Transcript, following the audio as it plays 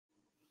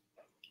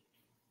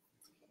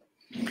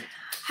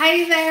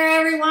Hi there,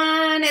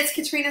 everyone. It's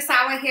Katrina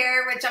Sawa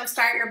here with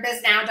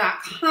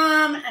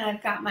jumpstartyourbiznow.com, and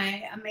I've got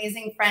my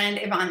amazing friend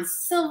Yvonne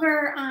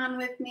Silver on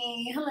with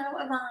me. Hello,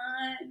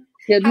 Yvonne.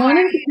 Good How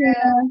morning, are you?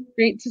 Katrina.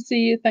 Great to see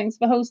you. Thanks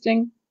for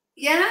hosting.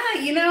 Yeah,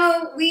 you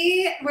know,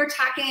 we were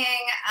talking,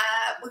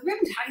 we've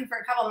been talking for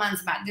a couple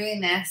months about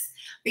doing this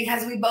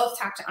because we both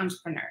talk to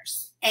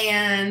entrepreneurs,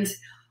 and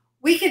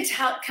we could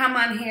come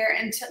on here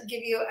and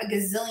give you a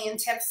gazillion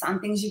tips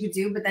on things you could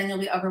do, but then you'll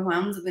be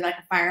overwhelmed. It'll be like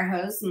a fire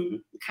hose, and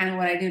kind of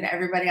what I do to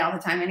everybody all the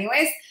time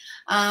anyways.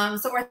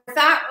 So we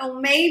thought, well,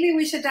 maybe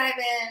we should dive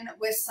in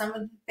with some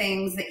of the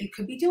things that you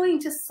could be doing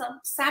to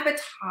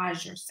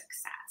sabotage your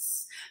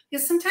success.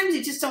 Because sometimes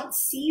you just don't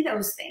see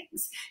those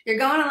things. You're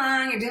going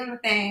along, you're doing the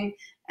thing.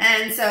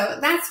 And so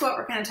that's what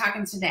we're kind of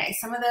talking today.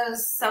 Some of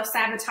those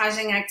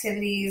self-sabotaging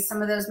activities,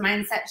 some of those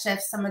mindset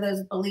shifts, some of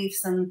those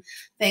beliefs and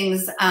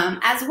things,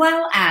 as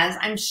well as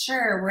I'm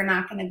sure we're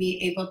not going to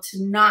be able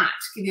to not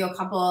give you a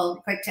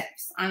couple quick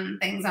tips on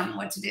things on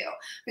what to do,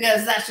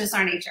 because that's just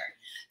our nature.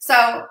 So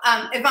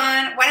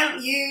Yvonne, why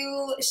don't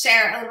you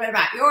share a little bit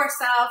about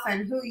yourself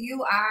and who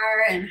you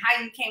are and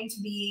how you came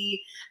to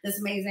be this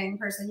amazing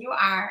person you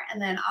are,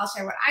 and then I'll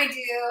share what I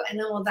do, and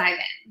then we'll dive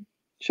in.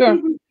 Sure.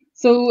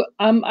 So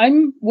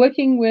I'm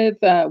working with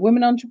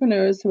women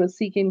entrepreneurs who are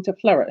seeking to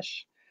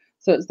flourish.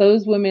 So it's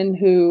those women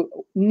who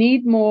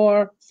need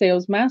more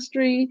sales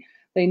mastery.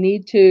 They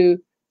need to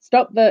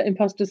stop the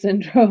imposter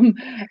syndrome,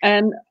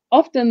 and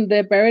often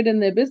they're buried in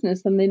their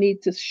business and they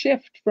need to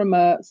shift from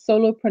a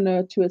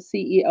solopreneur to a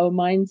CEO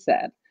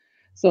mindset.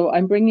 So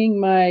I'm bringing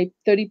my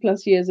 30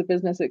 plus years of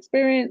business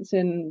experience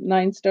in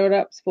 9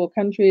 startups, 4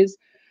 countries,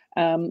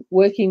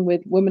 working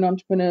with women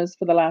entrepreneurs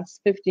for the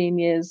last 15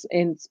 years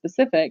in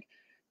specific,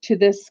 to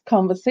this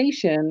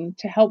conversation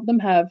to help them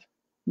have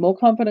more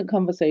confident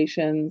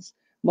conversations,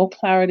 more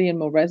clarity and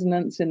more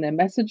resonance in their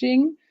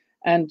messaging,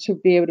 and to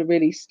be able to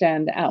really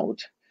stand out.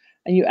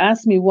 And you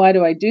asked me, why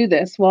do I do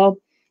this? Well,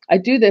 I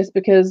do this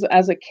because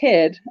as a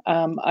kid,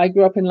 I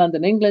grew up in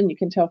London, England. You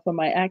can tell from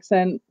my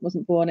accent,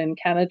 wasn't born in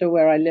Canada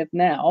where I live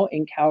now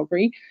in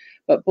Calgary,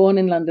 but born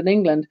in London,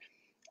 England.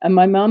 And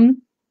my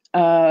mum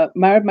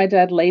married my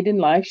dad late in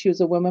life. She was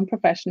a woman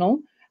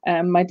professional.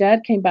 And my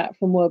dad came back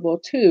from World War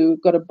II,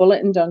 got a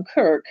bullet in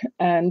Dunkirk,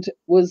 and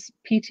was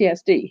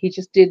PTSD. He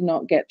just did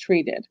not get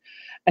treated.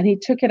 And he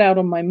took it out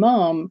on my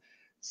mom.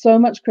 So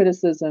much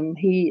criticism.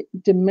 He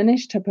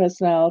diminished her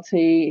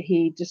personality.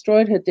 He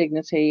destroyed her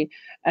dignity.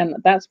 And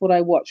that's what I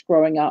watched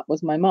growing up,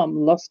 was my mom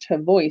lost her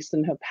voice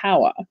and her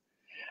power.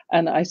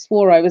 And I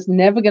swore I was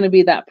never going to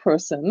be that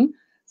person.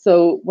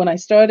 So when I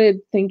started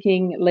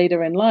thinking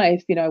later in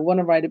life, I want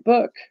to write a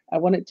book. I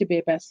want it to be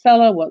a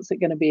bestseller. What's it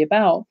going to be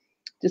about?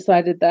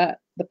 Decided that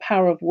the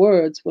power of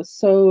words was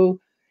so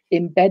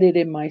embedded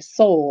in my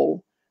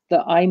soul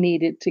that I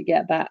needed to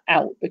get that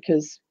out,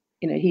 because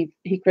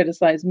he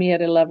criticized me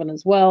at 11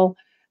 as well,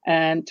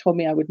 and told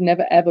me I would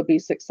never ever be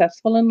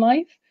successful in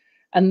life.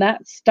 And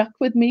that stuck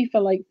with me for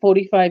like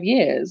 45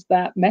 years,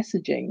 that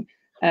messaging.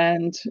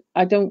 And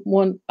I don't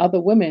want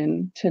other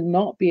women to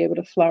not be able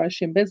to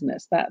flourish in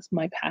business. That's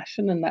my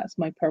passion and that's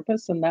my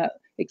purpose. And that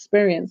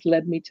experience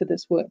led me to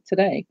this work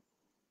today.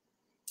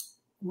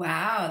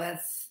 Wow,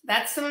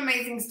 that's some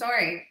amazing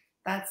story.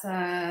 That's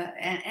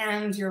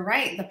and you're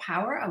right, the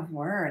power of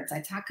words.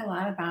 I talk a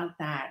lot about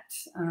that.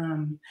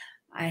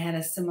 I had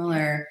a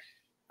similar,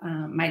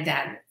 my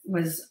dad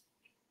was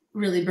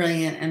really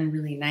brilliant and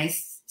really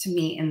nice to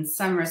me in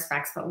some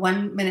respects, but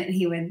one minute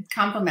he would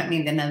compliment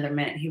me, the another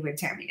minute he would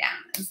tear me down.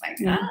 It's like,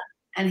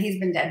 and he's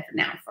been dead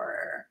now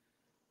for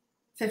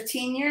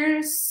 15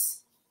 years,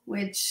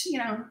 which,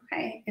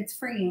 hey, it's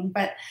freeing.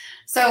 But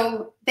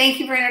so thank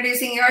you for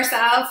introducing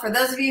yourself. For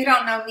those of you who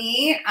don't know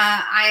me,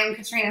 I am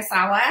Katrina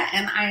Sawa,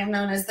 and I am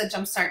known as the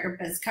Jumpstart Your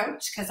Biz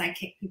Coach, because I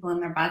kick people in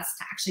their butts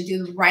to actually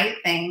do the right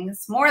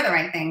things, more of the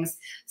right things,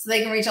 so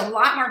they can reach a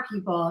lot more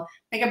people,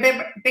 make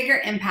a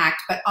bigger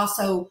impact, but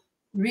also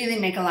really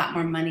make a lot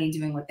more money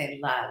doing what they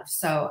love.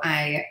 So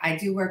I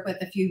do work with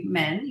a few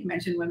men, you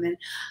mentioned women,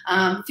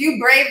 a few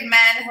brave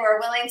men who are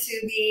willing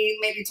to be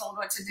maybe told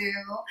what to do,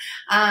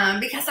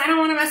 because I don't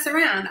want to mess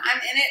around.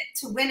 I'm in it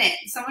to win it.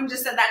 Someone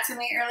just said that to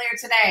me earlier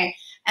today.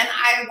 And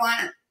I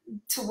want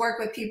to work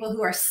with people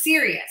who are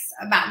serious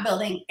about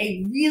building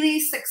a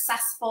really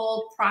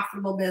successful,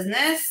 profitable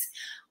business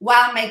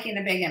while making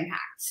a big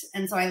impact.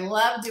 And so I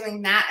love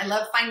doing that. I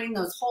love finding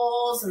those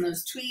holes and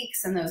those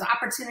tweaks and those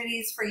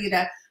opportunities for you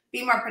to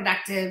be more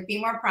productive, be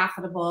more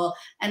profitable,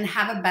 and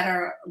have a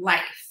better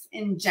life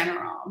in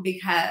general.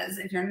 Because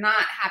if you're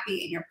not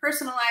happy in your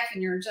personal life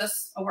and you're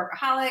just a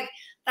workaholic,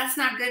 that's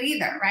not good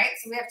either, right?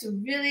 So we have to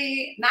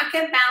really not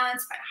get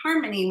balance, but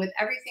harmony with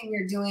everything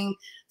you're doing.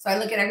 So I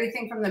look at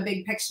everything from the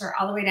big picture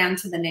all the way down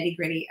to the nitty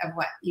gritty of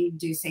what you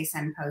do, say,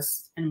 send,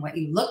 post, and what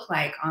you look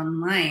like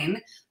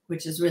online,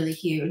 which is really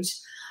huge.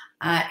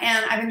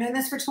 And I've been doing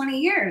this for 20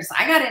 years.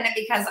 I got in it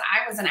because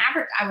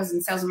I was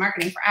in sales and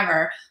marketing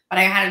forever, but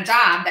I had a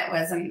job that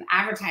was an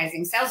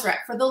advertising sales rep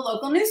for the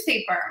local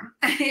newspaper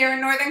here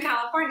in Northern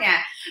California.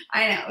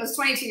 I know, it was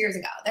 22 years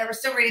ago. They were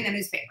still reading the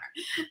newspaper.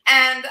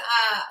 And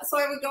so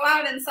I would go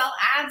out and sell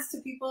ads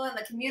to people in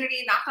the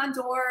community, knock on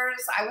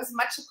doors. I was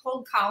much a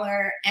cold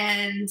caller.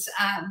 And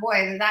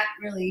boy, did that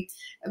really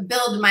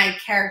build my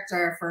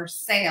character for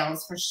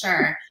sales for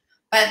sure.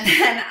 But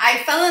then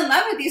I fell in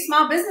love with these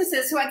small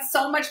businesses who had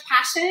so much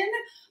passion,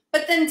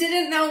 but then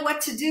didn't know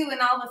what to do in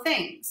all the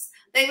things.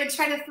 They would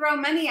try to throw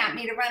money at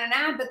me to run an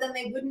ad, but then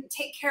they wouldn't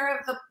take care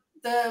of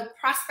the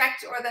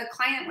prospect or the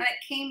client when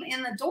it came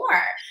in the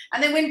door.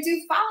 And they wouldn't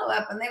do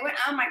follow-up, and they went,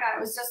 oh my God,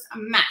 it was just a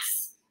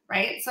mess,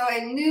 right? So I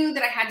knew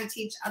that I had to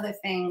teach other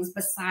things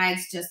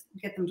besides just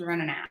get them to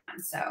run an ad.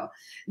 So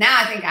now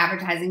I think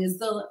advertising is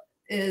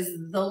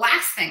the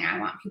last thing I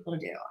want people to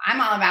do.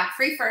 I'm all about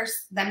free first,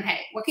 then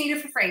pay. What can you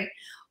do for free?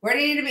 Where do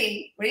you need to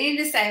be? What do you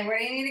need to say? Where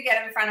do you need to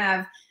get in front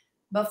of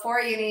before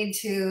you need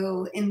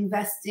to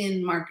invest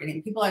in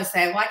marketing? People always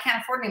say, well, I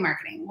can't afford any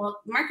marketing. Well,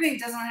 marketing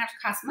doesn't have to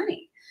cost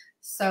money.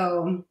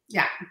 So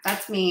yeah,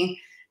 that's me.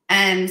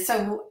 And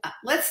so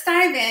let's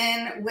dive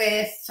in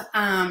with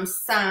some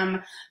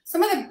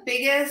of the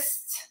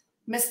biggest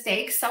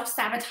mistakes,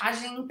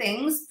 self-sabotaging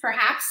things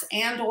perhaps,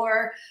 and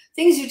or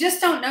things you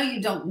just don't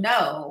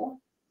know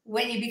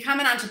when you become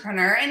an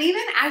entrepreneur, and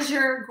even as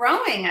you're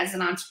growing as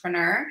an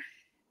entrepreneur.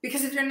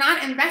 Because if you're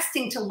not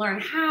investing to learn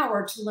how,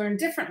 or to learn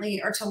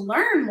differently, or to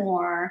learn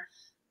more,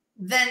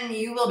 then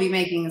you will be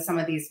making some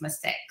of these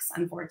mistakes,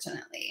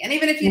 unfortunately. And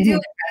even if you do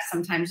invest,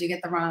 sometimes you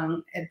get the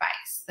wrong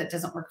advice that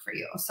doesn't work for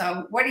you.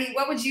 So what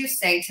would you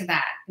say to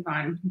that,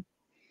 Yvonne?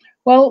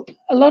 Well,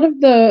 a lot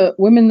of the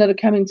women that are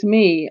coming to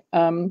me,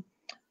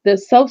 they're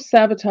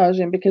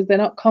self-sabotaging because they're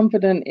not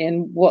confident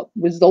in what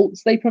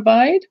results they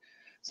provide.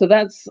 So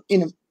that's,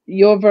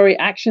 you're very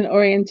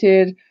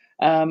action-oriented.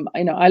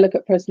 I look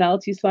at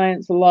personality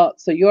science a lot.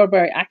 So you're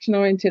very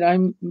action-oriented.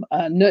 I'm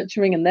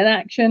nurturing and then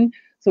action.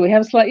 So we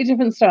have slightly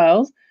different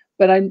styles,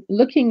 but I'm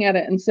looking at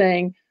it and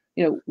saying,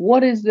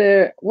 what is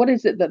it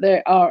that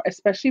they are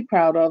especially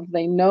proud of?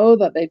 They know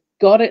that they've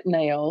got it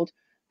nailed.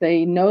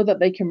 They know that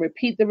they can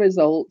repeat the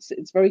results.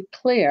 It's very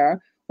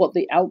clear what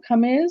the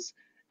outcome is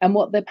and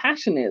what their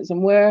passion is.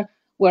 And where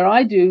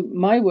I do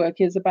my work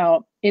is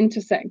about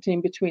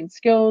intersecting between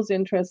skills,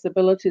 interests,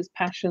 abilities,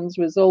 passions,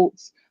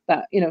 results,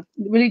 that,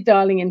 really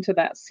dialing into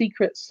that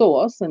secret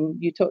sauce.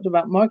 And you talked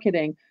about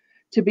marketing,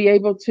 to be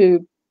able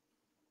to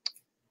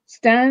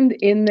stand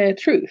in their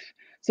truth.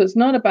 So it's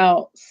not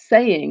about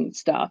saying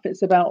stuff,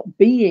 it's about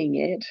being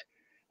it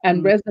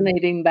and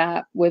resonating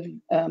that with,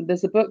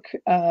 there's a book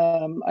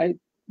I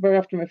very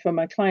often refer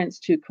my clients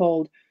to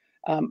called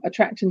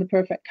Attracting the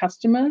Perfect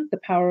Customer, The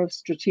Power of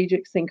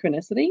Strategic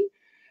Synchronicity.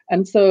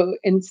 And so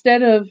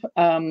instead of,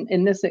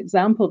 in this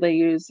example, they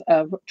use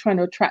trying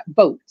to attract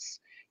boats.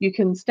 You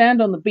can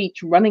stand on the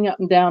beach running up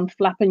and down,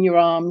 flapping your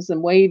arms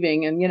and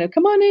waving and,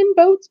 come on in,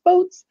 boats,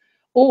 boats.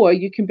 Or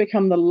you can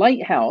become the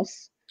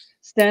lighthouse,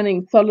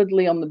 standing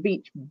solidly on the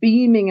beach,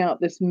 beaming out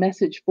this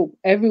message for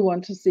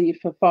everyone to see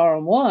for far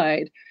and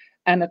wide,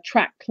 and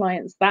attract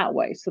clients that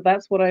way. So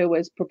that's what I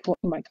always propose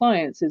to my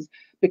clients is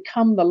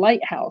become the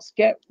lighthouse,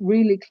 get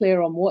really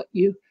clear on what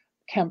you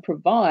can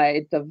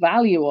provide, the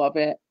value of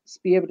it,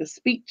 be able to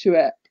speak to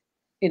it,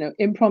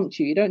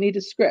 impromptu. You don't need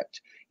a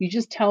script. You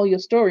just tell your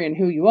story and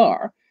who you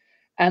are.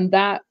 And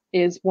that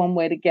is one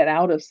way to get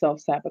out of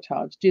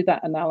self-sabotage. Do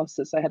that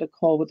analysis. I had a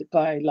call with a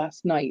guy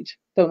last night.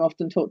 Don't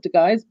often talk to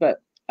guys, but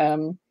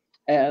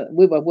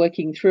we were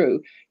working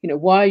through,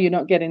 why are you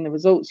not getting the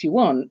results you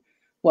want?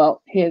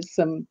 Well, here's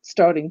some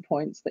starting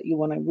points that you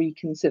want to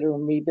reconsider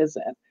and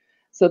revisit.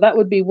 So that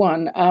would be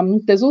one.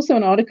 There's also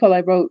an article I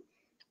wrote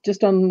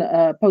just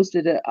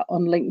posted it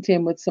on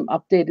LinkedIn with some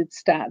updated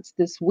stats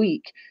this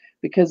week,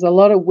 because a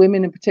lot of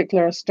women in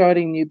particular are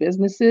starting new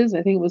businesses.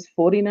 I think it was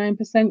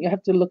 49%. You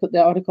have to look at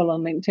the article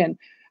on LinkedIn.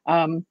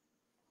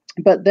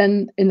 But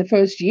then in the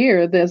first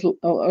year, in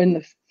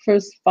the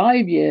first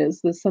 5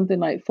 years, there's something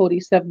like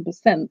 47%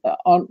 that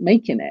aren't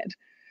making it.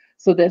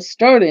 So they're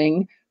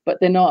starting, but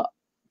they're not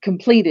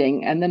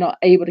completing, and they're not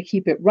able to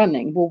keep it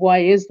running. Well, why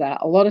is that?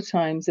 A lot of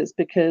times it's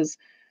because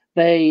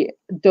they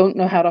don't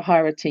know how to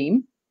hire a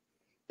team.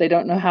 They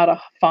don't know how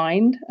to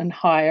find and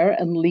hire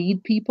and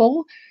lead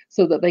people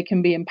so that they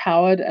can be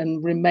empowered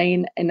and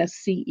remain in a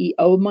CEO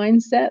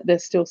mindset. They're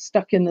still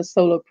stuck in the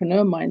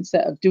solopreneur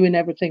mindset of doing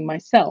everything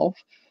myself,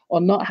 or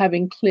not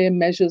having clear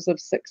measures of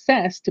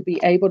success to be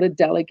able to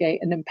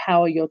delegate and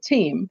empower your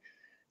team.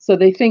 So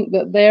they think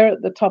that they're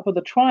at the top of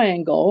the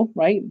triangle,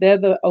 right? They're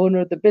the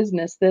owner of the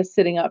business. They're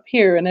sitting up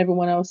here and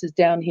everyone else is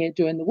down here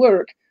doing the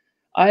work.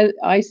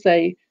 I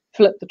say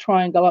flip the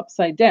triangle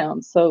upside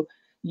down. So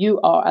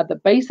you are at the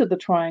base of the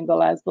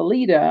triangle as the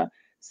leader,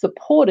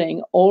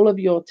 supporting all of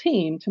your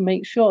team to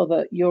make sure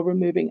that you're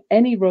removing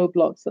any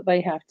roadblocks that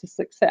they have to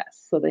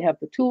success. So they have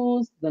the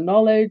tools, the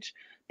knowledge,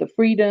 the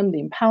freedom,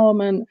 the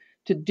empowerment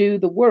to do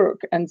the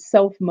work and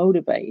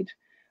self-motivate.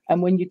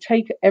 And when you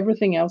take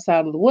everything else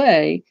out of the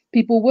way,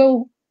 people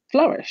will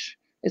flourish,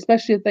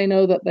 especially if they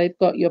know that they've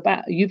got your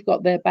back, you've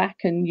got their back,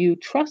 and you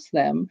trust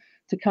them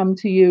to come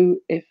to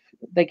you if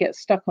they get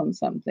stuck on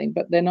something.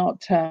 But they're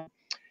not,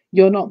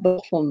 you're not the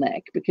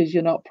bottleneck, because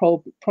you're not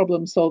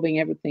problem solving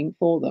everything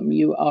for them.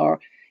 You are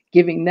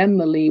giving them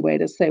the leeway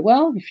to say,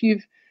 well, if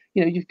you've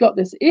got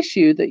this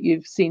issue that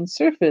you've seen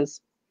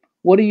surface,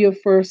 what are your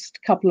first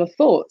couple of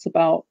thoughts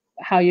about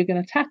how you're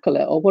going to tackle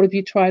it? Or what have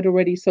you tried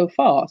already so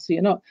far? So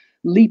you're not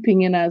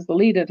leaping in as the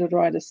leader to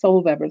try to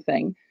solve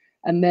everything.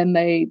 And then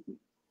they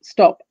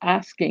stop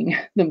asking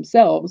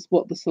themselves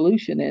what the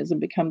solution is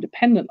and become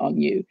dependent on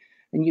you,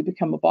 and you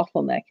become a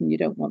bottleneck, and you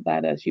don't want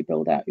that as you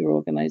build out your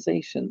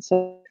organization.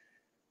 So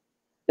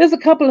there's a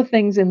couple of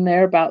things in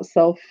there about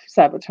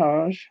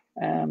self-sabotage,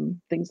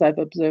 things I've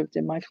observed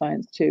in my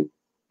clients too.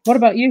 What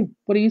about you?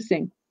 What are you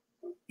seeing?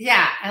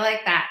 Yeah, I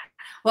like that.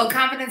 Well,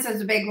 confidence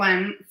is a big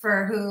one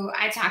for who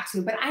I talk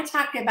to, but I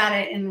talk about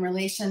it in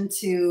relation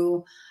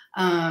to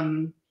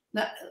the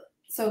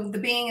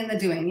being and the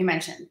doing you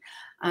mentioned.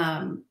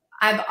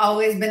 I've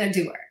always been a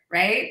doer,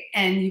 right?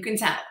 And you can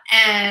tell.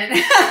 And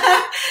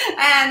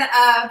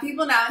and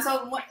people know.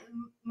 So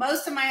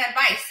most of my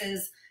advice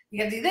is, you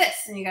got to do this,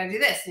 and you got to do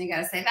this, and you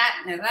got to say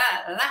that, and blah,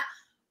 blah, blah.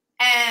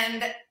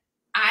 And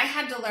I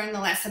had to learn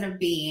the lesson of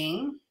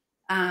being,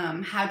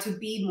 how to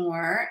be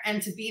more,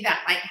 and to be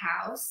that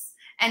lighthouse,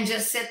 and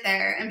just sit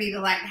there and be the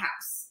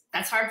lighthouse.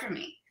 That's hard for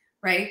me,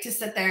 right? To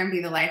sit there and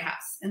be the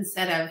lighthouse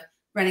instead of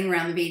running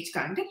around the beach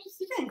going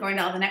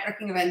to all the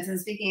networking events and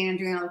speaking and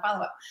doing all the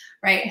follow-up,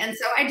 right? And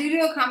so I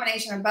do a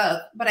combination of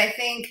both. But I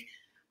think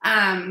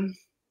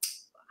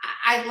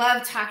I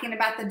love talking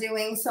about the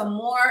doing. So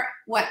more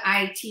what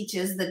I teach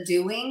is the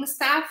doing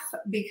stuff,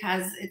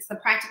 because it's the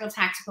practical,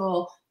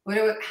 tactical,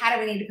 how do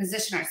we need to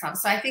position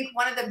ourselves? So I think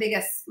one of the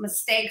biggest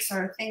mistakes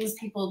or things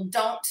people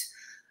don't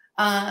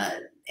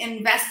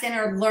invest in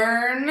or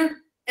learn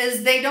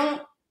is they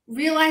don't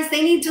realize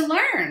they need to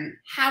learn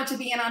how to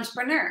be an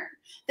entrepreneur.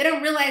 They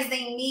don't realize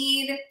they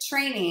need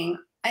training,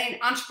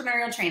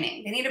 entrepreneurial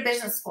training. They need a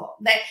business school.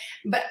 But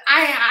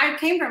I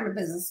came from a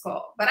business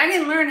school, but I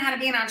didn't learn how to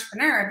be an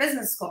entrepreneur at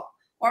business school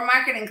or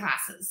marketing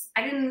classes.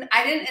 I didn't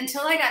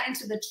until I got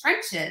into the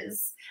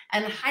trenches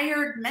and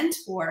hired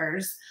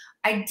mentors.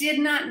 I did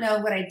not know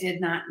what I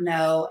did not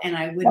know, and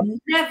I would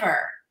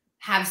never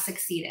have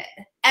succeeded,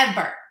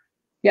 ever,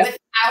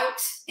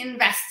 without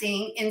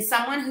investing in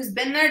someone who's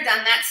been there,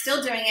 done that,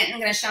 still doing it,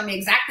 and going to show me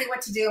exactly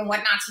what to do and what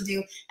not to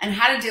do and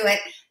how to do it,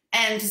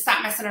 and to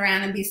stop messing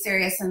around and be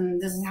serious,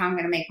 and this is how I'm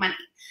going to make money.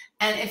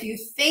 And if you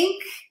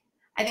think,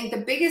 I think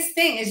the biggest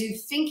thing is you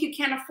think you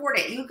can't afford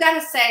it. You've got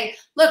to say,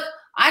 look,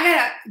 I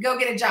got to go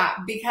get a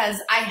job because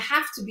I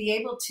have to be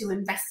able to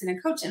invest in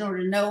a coach in order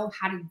to know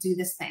how to do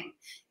this thing.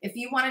 If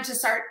you wanted to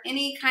start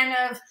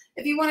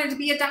if you wanted to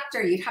be a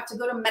doctor, you'd have to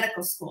go to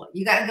medical school.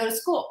 You got to go to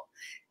school.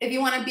 If you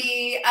want to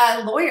be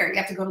a lawyer, you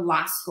have to go to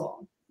law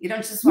school. You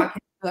don't just walk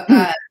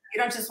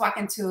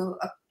into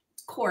a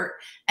court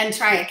and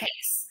try a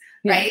case,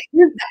 right?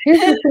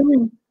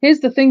 Here's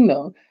the thing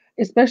though,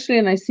 especially,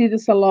 and I see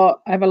this a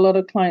lot, I have a lot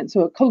of clients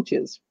who are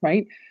coaches,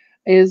 right?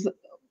 Is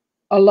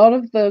a lot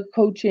of the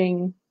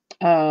coaching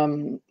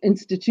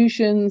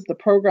institutions, the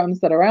programs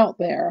that are out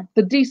there,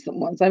 the decent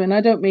ones. I mean,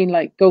 I don't mean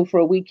like go for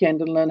a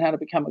weekend and learn how to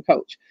become a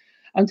coach.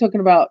 I'm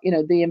talking about,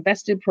 the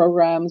invested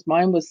programs.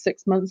 Mine was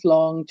 6 months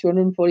long,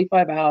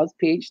 245 hours,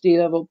 PhD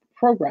level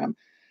program.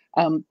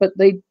 But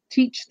they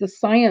teach the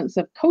science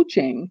of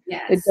coaching.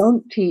 Yes. They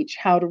don't teach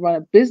how to run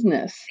a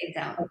business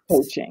of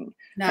coaching.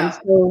 No. And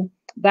so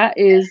that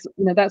is,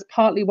 that's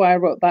partly why I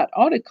wrote that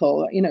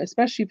article,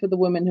 especially for the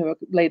women who are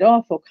laid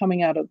off or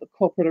coming out of the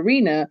corporate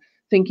arena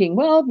thinking,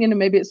 well,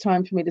 maybe it's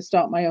time for me to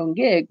start my own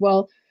gig.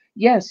 Well,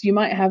 yes, you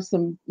might have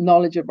some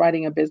knowledge of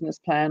writing a business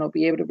plan or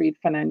be able to read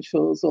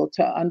financials or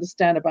to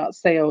understand about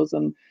sales.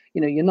 And,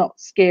 you're not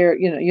scared,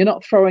 you're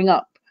not throwing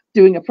up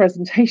doing a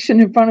presentation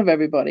in front of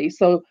everybody.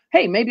 So,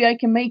 hey, maybe I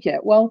can make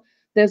it. Well,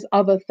 there's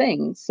other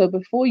things. So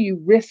before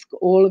you risk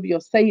all of your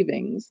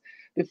savings,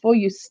 before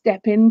you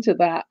step into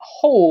that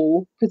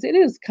hole, because it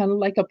is kind of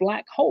like a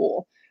black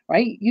hole,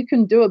 right? You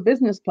can do a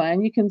business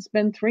plan. You can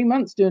spend 3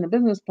 months doing a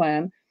business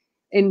plan.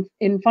 In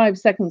 5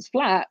 seconds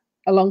flat,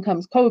 along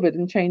comes COVID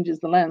and changes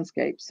the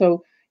landscape.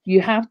 So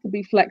you have to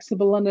be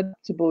flexible and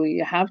adaptable.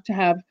 You have to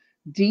have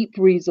deep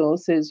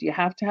resources. You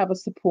have to have a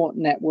support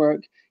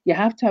network. You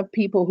have to have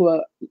people who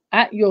are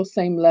at your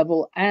same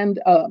level and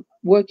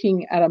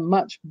working at a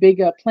much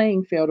bigger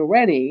playing field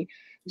already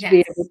to be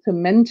able to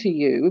mentor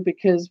you,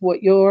 because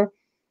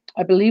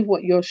I believe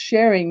what you're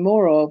sharing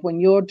more of when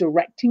you're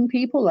directing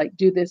people, like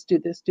do this, do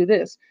this, do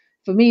this.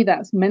 For me,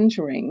 that's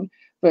mentoring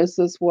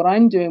versus what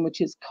I'm doing, which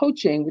is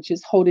coaching, which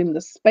is holding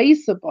the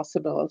space of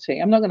possibility.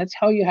 I'm not going to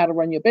tell you how to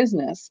run your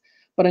business,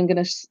 but I'm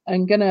going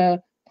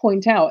to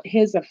point out,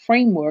 here's a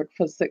framework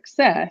for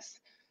success.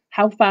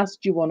 How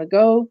fast do you want to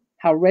go?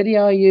 How ready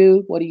are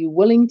you? What are you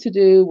willing to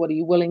do? What are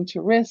you willing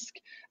to risk?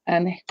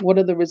 And what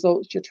are the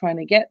results you're trying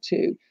to get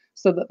to,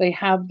 so that they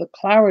have the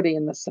clarity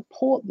and the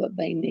support that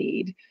they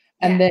need.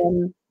 And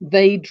then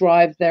they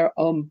drive their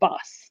own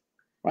bus,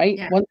 right?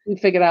 Once we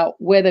figured out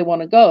where they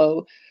want to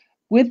go,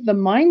 with the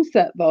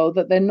mindset, though,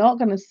 that they're not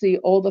going to see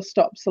all the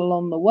stops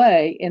along the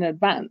way in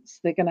advance.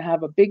 They're going to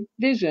have a big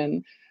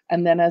vision.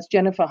 And then, as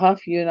Jennifer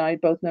Huff, you and I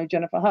both know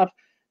Jennifer Huff,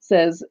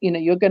 says,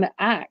 you're going to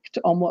act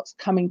on what's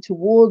coming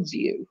towards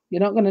you.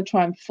 You're not going to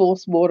try and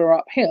force water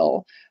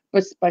uphill,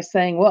 but by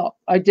saying, well,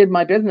 I did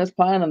my business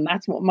plan and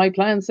that's what my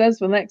plan says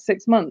for the next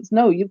 6 months.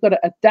 No, you've got to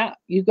adapt.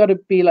 You've got to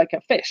be like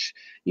a fish.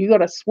 You've got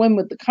to swim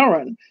with the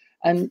current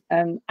and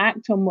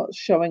act on what's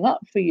showing up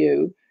for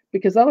you,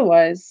 because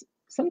otherwise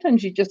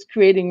sometimes you're just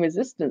creating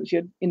resistance.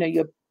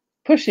 You're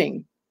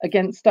pushing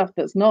against stuff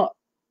that's not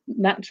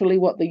naturally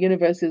what the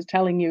universe is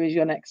telling you is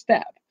your next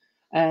step.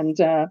 And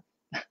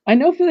I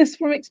know for this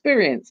from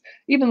experience.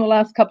 Even the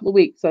last couple of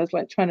weeks, I was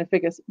like trying to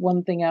figure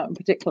one thing out in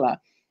particular,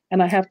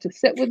 and I have to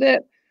sit with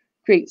it,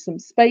 create some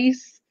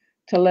space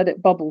to let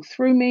it bubble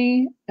through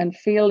me and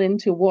feel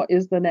into what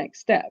is the next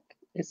step.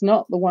 It's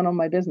not the one on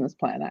my business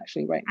plan,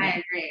 actually, right now.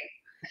 I agree.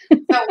 So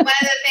one of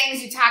the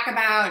things you talk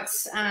about,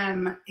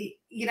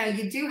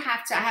 you do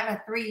have to have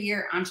a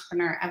 3-year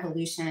entrepreneur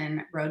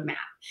evolution roadmap.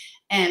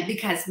 And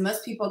because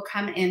most people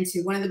come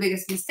into, one of the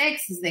biggest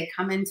mistakes is they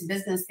come into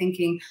business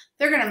thinking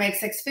they're going to make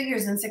 6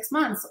 figures in 6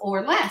 months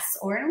or less,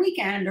 or in a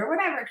weekend or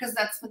whatever, because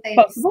that's what they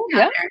see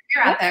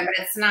out there, but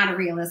it's not a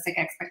realistic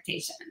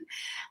expectation.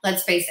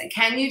 Let's face it.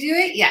 Can you do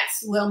it?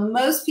 Yes. Will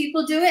most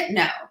people do it?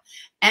 No.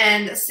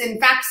 And in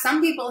fact,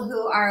 some people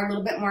who are a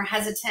little bit more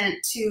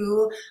hesitant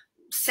to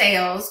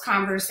sales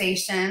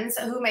conversations,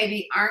 who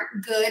maybe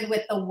aren't good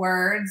with the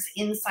words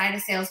inside a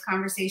sales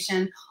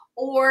conversation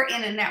or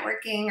in a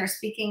networking or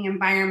speaking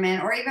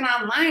environment or even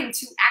online,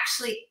 to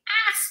actually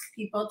ask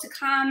people to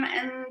come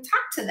and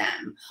talk to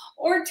them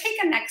or take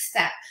a next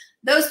step.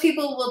 Those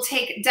people will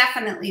take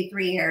definitely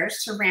 3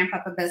 years to ramp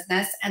up a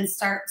business and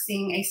start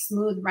seeing a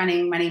smooth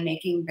running,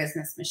 money-making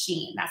business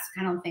machine. That's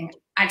the kind of thing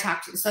I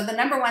talk to. So the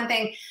number one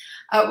thing,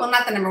 well,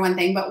 not the number one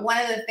thing, but one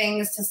of the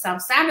things to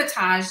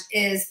self-sabotage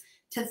is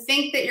to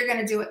think that you're going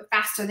to do it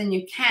faster than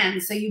you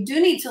can. So you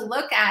do need to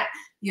look at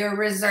your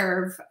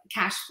reserve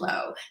cash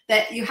flow,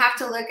 that you have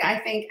to look, I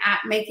think,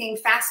 at making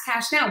fast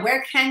cash now.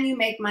 Where can you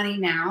make money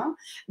now?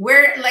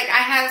 Where, like,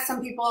 I have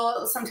some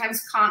people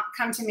sometimes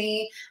come to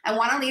me and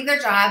want to leave their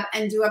job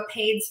and do a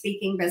paid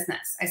speaking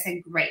business. I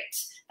say, great,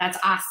 that's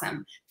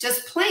awesome.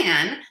 Just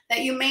plan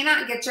that you may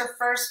not get your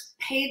first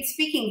paid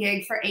speaking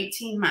gig for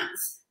 18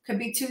 months. Could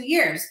be 2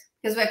 years,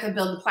 because we have to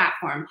build the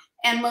platform.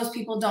 And most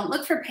people don't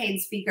look for paid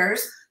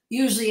speakers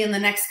usually in the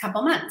next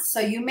couple months. So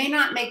you may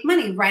not make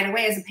money right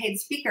away as a paid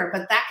speaker,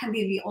 but that can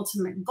be the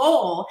ultimate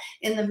goal.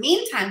 In the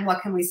meantime,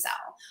 what can we sell?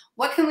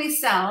 What can we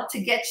sell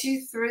to get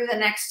you through the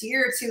next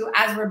year or two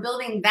as we're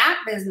building that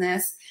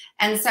business?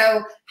 And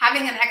so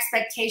having an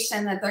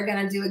expectation that they're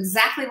going to do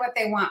exactly what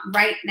they want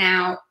right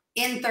now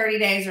in 30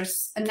 days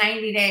or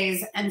 90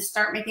 days and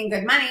start making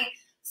good money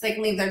so they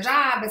can leave their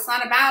job. It's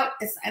not about,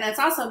 and it's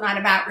also not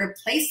about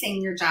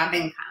replacing your job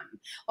income.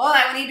 Well,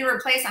 I need to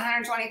replace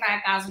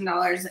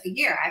 $125,000 a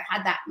year. I've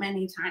had that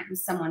many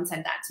times. Someone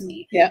said that to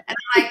me. Yeah. And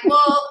I'm like,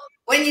 well,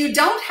 when you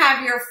don't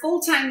have your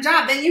full-time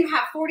job, then you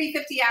have 40,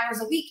 50 hours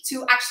a week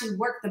to actually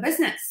work the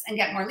business and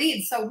get more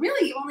leads. So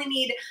really, you only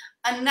need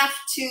enough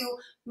to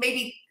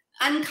maybe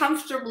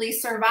uncomfortably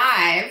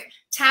survive,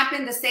 tap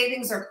into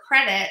savings or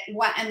credit,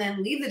 and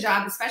then leave the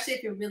job, especially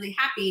if you're really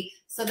happy,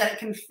 so that it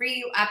can free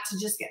you up to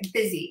just get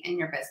busy in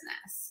your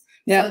business.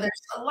 Yeah. So there's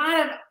a lot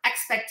of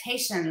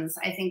expectations,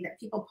 I think, that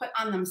people put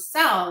on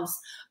themselves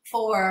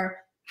for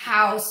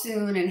how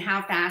soon and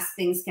how fast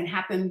things can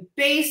happen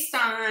based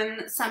on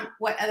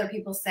what other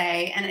people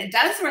say. And it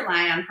does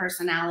rely on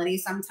personality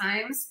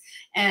sometimes,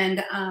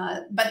 and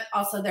but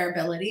also their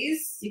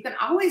abilities. You can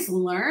always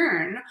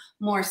learn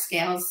more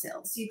sales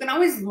skills. You can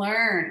always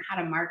learn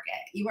how to market.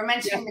 You were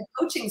mentioning the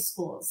coaching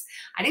schools.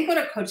 I didn't go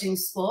to coaching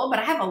school, but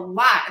I have a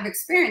lot of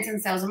experience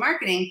in sales and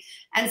marketing.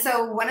 And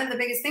so one of the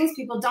biggest things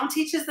people don't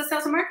teach is the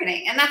sales and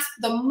marketing. And that's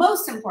the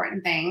most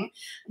important thing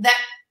that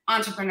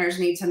entrepreneurs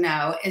need to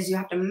know, is you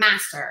have to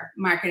master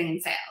marketing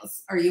and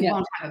sales, or you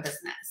won't have a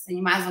business, and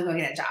you might as well go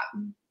get a job.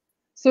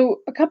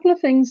 So a couple of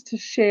things to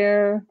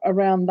share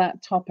around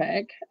that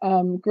topic.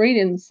 Great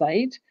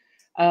insight.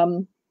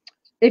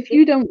 If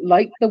you don't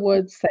like the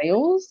word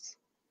sales,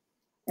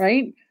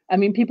 right? I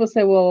mean, people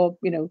say, well,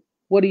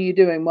 what are you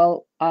doing?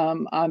 Well,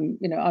 I'm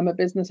a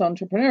business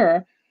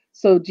entrepreneur.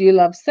 So do you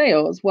love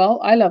sales? Well,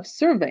 I love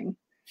serving.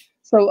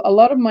 So a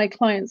lot of my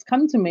clients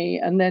come to me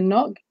and they're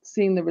not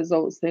seeing the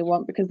results they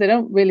want because they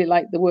don't really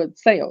like the word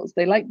sales.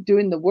 They like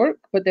doing the work,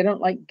 but they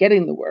don't like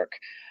getting the work.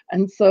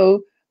 And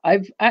so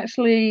I've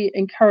actually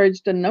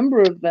encouraged a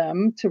number of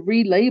them to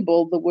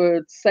relabel the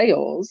word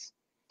sales.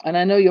 And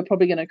I know you're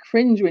probably going to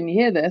cringe when you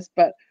hear this,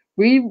 but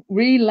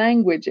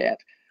re-language it.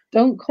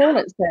 Don't call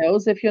it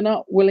sales if you're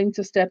not willing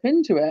to step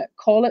into it.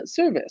 Call it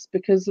service,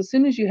 because as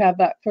soon as you have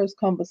that first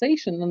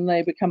conversation and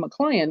they become a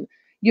client,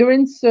 you're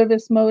in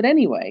service mode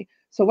anyway.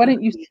 So why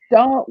don't you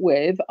start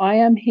with, I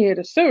am here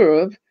to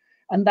serve,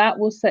 and that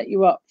will set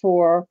you up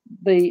for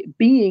the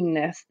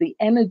beingness, the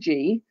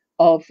energy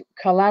of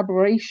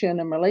collaboration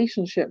and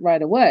relationship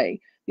right away.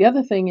 The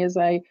other thing is,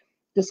 I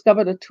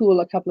discovered a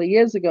tool a couple of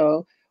years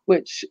ago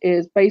which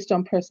is based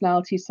on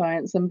personality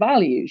science and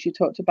values. You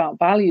talked about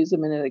values a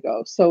minute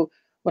ago. So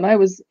when I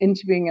was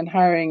interviewing and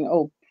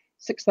hiring,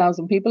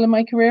 6,000 people in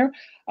my career,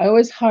 I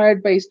always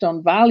hired based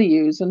on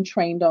values and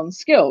trained on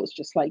skills,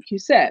 just like you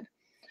said.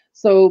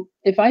 So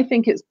if I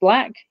think it's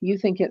black, you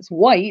think it's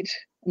white,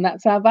 and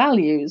that's our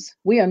values,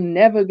 we are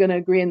never going to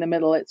agree in the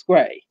middle, it's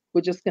gray.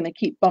 We're just going to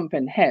keep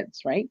bumping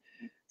heads, right?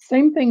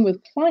 Same thing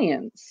with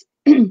clients.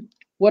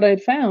 What I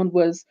found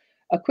was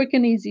a quick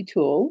and easy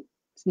tool.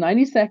 It's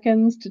 90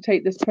 seconds to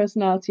take this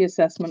personality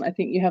assessment. I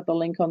think you have the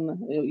link on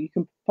you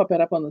can pop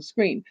it up on the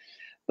screen.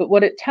 But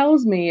what it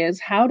tells me is,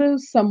 how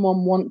does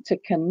someone want to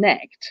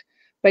connect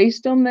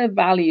based on their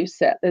value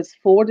set? There's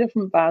 4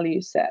 different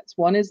value sets.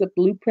 One is a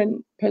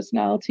blueprint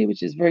personality,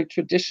 which is very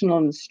traditional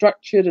and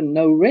structured and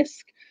no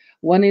risk.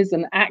 One is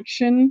an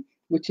action,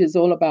 which is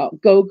all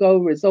about go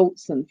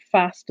results and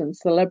fast and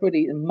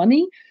celebrity and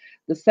money.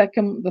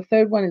 The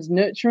third one is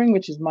nurturing,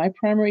 which is my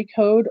primary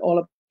code, all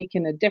about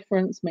making a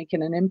difference,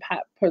 making an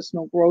impact,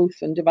 personal growth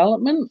and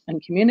development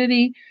and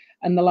community.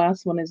 And the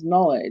last one is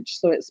knowledge.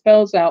 So it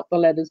spells out the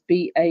letters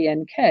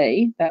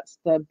BANK. That's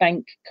the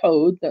bank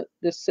code that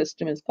this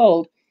system is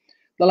called.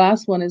 The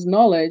last one is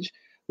knowledge,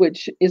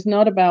 which is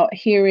not about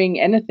hearing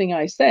anything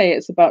I say.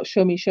 It's about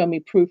show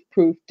me, proof,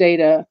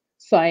 data,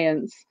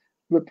 science,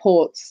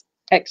 reports,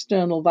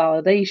 external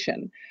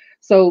validation.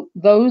 So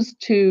those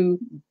 2,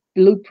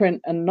 blueprint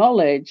and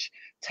knowledge,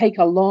 take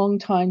a long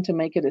time to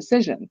make a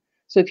decision.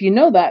 So if you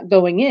know that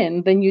going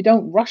in, then you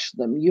don't rush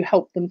them. You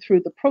help them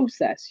through the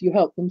process. You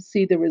help them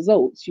see the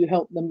results. You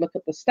help them look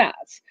at the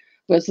stats.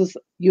 Versus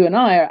you and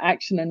I are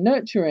action and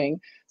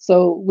nurturing.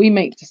 So we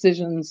make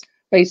decisions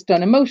based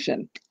on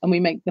emotion, and we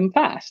make them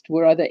fast.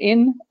 We're either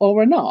in or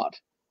we're not.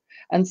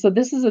 And so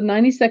this is a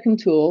 90-second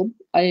tool.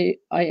 I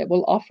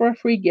will offer a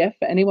free gift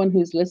for anyone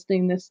who's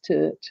listening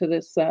to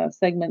this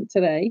segment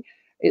today.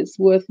 It's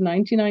worth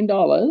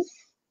 $99.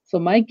 So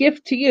my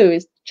gift to you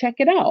is check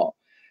it out.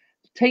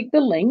 Take the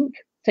link.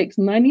 Takes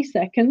 90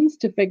 seconds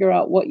to figure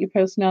out what your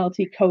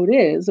personality code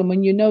is. And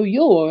when you know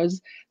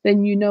yours,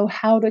 then you know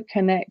how to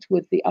connect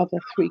with the other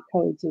 3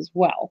 codes as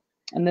well.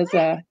 And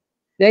there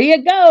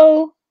you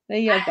go. There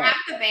you I go. have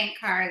the bank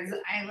cards.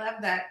 I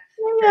love that.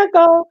 There you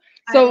go.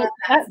 So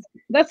that.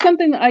 that's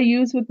something that I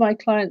use with my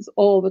clients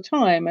all the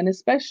time. And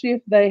especially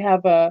if they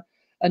have a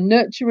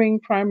nurturing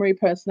primary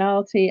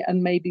personality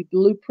and maybe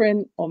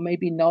blueprint or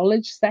maybe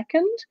knowledge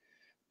second,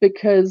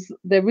 because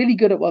they're really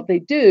good at what they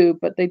do,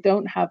 but they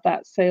don't have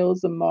that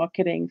sales and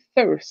marketing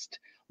thirst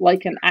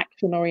like an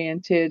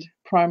action-oriented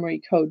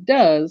primary code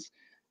does.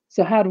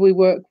 So how do we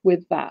work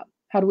with that?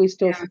 How do we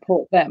still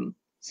support them?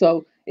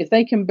 So if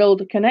they can build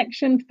a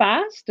connection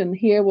fast and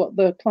hear what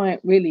the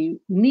client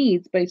really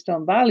needs based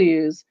on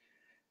values,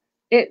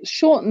 it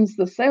shortens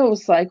the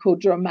sales cycle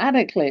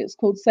dramatically. It's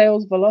called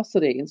sales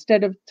velocity.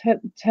 Instead of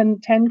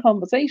 10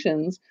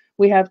 conversations,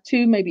 we have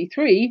 2, maybe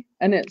 3,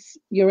 and it's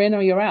you're in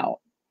or you're out.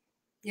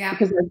 Yeah.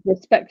 Because they've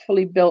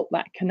respectfully built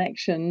that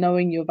connection,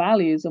 knowing your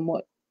values and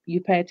what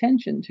you pay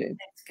attention to.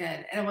 That's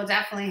good. And it will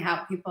definitely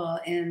help people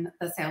in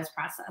the sales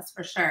process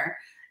for sure.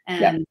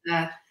 And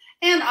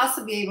and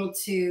also be able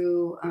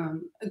to,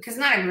 because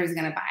not everybody's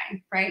going to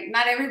buy, right?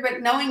 Not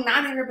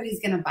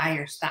everybody's going to buy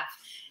your stuff.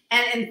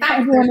 And in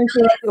fact, everyone is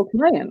your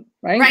client,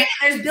 right? Right.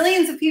 And there's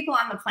billions of people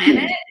on the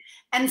planet.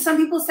 And some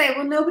people say,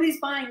 well, nobody's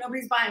buying.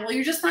 Well,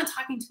 you're just not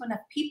talking to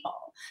enough people,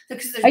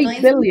 because there's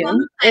billions of people on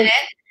the planet.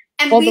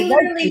 And we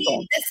literally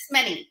need this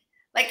many.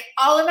 Like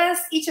all of us,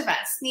 each of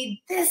us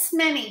need this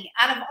many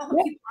out of all the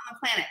people on the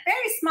planet.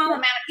 Very small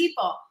amount of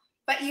people.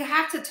 But you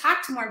have to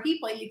talk to more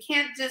people. You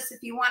can't just,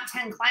 if you want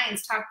 10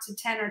 clients, talk to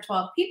 10 or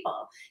 12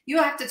 people. You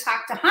have to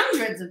talk to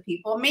hundreds of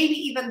people, maybe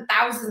even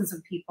thousands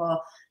of people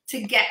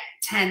to get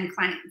 10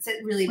 clients.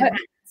 It really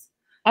depends.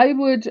 I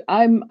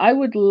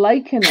would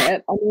liken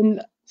it. I mean,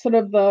 sort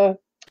of the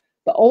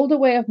older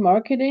way of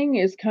marketing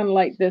is kind of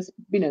like this,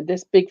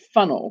 this big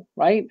funnel,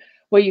 right?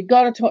 Where you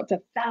got to talk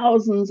to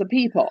thousands of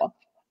people.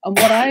 And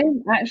what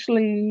I'm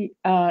actually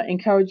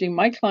encouraging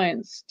my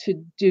clients to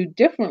do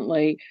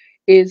differently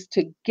is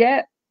to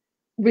get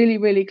really,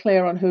 really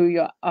clear on who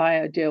your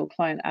ideal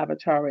client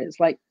avatar is.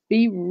 Like,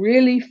 be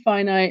really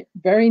finite,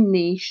 very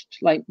niched.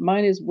 Like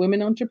mine is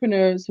women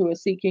entrepreneurs who are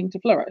seeking to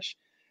flourish.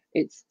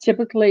 It's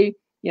typically,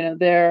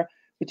 they're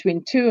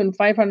between $200,000 and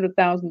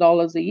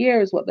 $500,000 a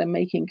year is what they're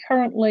making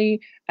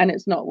currently, and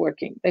it's not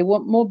working. They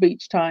want more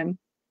beach time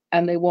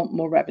and they want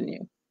more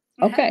revenue.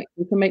 Okay,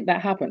 we can make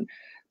that happen.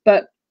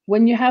 But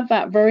when you have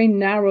that very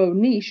narrow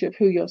niche of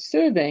who you're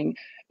serving,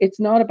 it's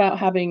not about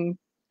having,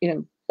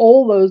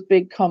 all those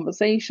big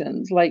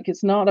conversations. Like,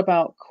 it's not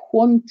about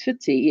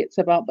quantity, it's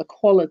about the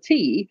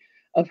quality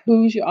of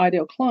who's your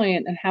ideal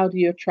client and how do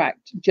you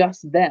attract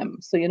just them.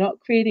 So you're not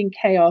creating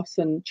chaos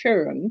and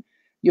churn,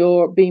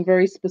 you're being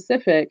very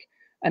specific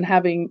and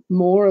having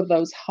more of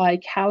those high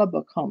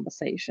caliber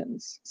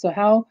conversations. So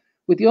how,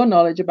 with your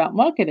knowledge about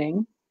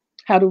marketing,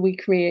 how do we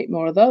create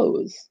more of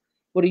those?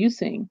 What are you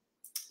seeing?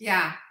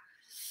 Yeah.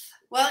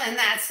 Well, and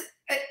that's,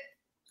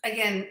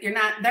 again,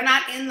 they're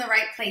not in the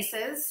right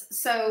places.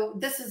 So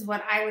this is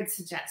what I would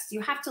suggest.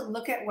 You have to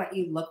look at what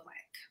you look like.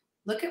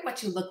 Look at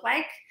what you look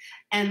like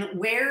and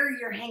where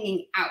you're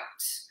hanging out.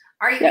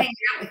 Are you hanging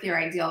out with your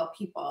ideal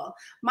people?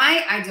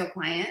 My ideal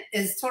client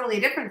is totally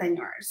different than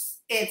yours.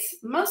 It's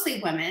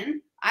mostly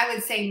women. I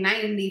would say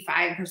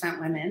 95%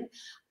 women.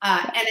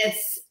 And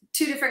it's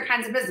two different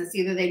kinds of business.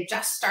 Either they've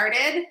just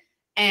started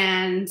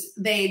and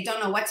they don't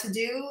know what to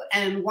do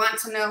and want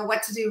to know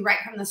what to do right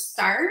from the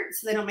start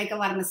so they don't make a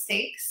lot of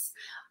mistakes.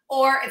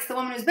 Or it's the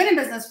woman who's been in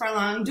business for a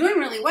long, doing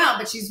really well,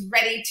 but she's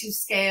ready to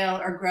scale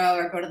or grow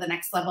or go to the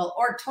next level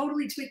or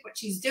totally tweak what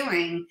she's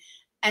doing.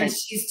 And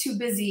she's too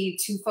busy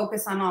to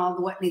focus on all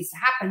the what needs to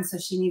happen. So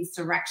she needs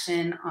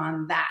direction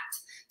on that.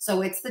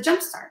 So it's the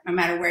jumpstart, no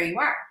matter where you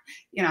are,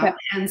 you know.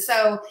 And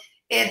so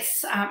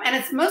it's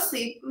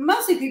mostly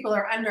people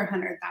are under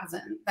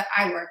 100,000 that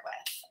I work with.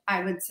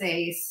 I would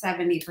say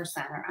 70%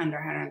 are under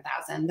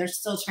 100,000. They're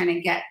still trying to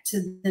get to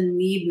the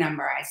need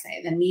number, I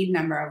say, the need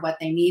number of what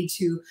they need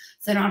to,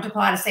 so they don't have to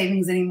pull out of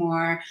savings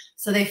anymore.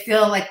 So they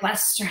feel like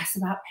less stress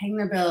about paying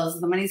their bills,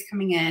 the money's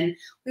coming in.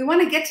 We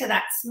want to get to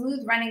that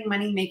smooth running,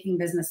 money-making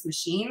business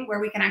machine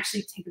where we can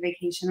actually take a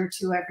vacation or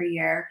two every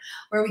year,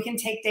 where we can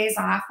take days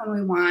off when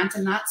we want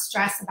and not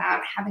stress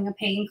about having a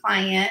paying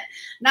client,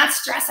 not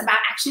stress about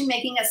actually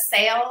making a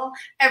sale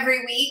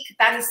every week.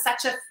 That is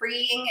such a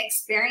freeing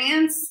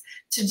experience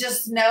to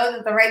just know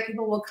that the right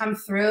people will come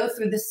through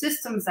the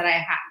systems that I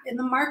have in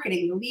the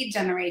marketing, the lead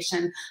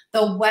generation,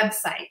 the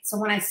website. So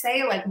when I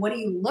say, like, what do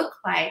you look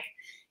like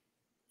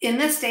in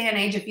this day and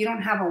age, if you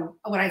don't have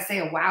what I say,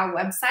 a wow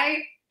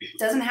website, it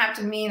doesn't have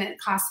to mean it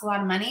costs a lot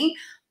of money,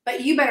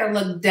 but you better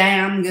look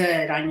damn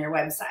good on your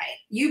website.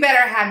 You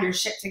better have your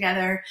shit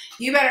together.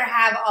 You better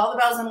have all the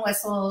bells and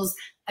whistles.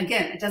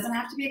 Again, it doesn't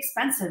have to be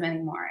expensive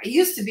anymore. It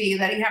used to be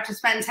that you have to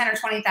spend $10,000 or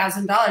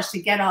 $20,000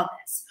 to get all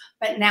this.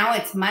 But now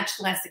it's much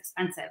less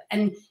expensive,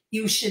 and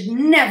you should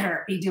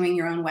never be doing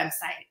your own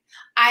website.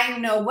 I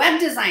know web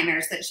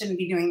designers that shouldn't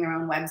be doing their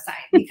own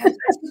website because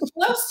they're too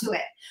close to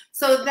it.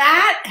 So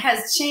that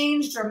has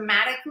changed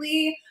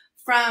dramatically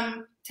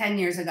from 10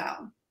 years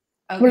ago.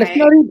 Okay?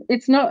 Well,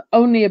 it's not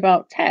only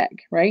about tech,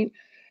 right?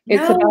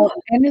 It's about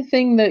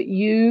anything that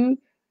you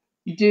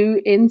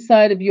do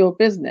inside of your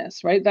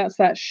business, right? That's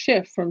that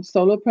shift from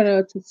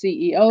solopreneur to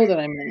CEO that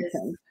I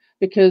mentioned,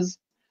 because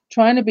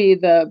trying to be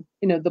the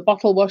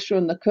bottle washer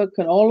and the cook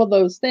and all of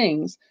those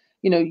things,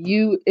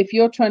 if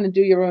you're trying to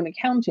do your own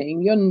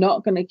accounting, you're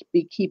not going to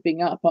be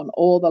keeping up on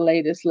all the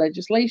latest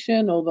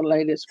legislation, all the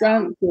latest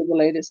grants, all the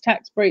latest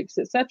tax breaks,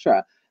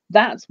 etc.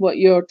 That's what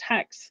your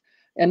tax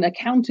and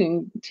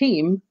accounting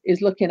team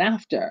is looking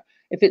after.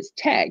 If it's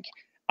tech,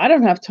 I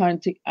don't want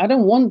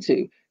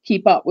to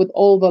keep up with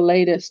all the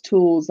latest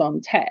tools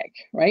on tech,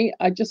 right?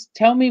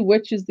 Tell me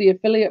which is the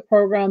affiliate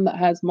program that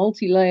has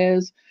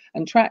multi-layers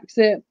and tracks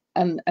it,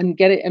 and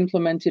get it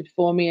implemented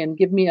for me, and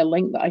give me a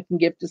link that I can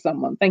give to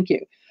someone. Thank you.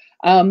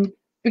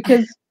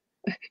 Because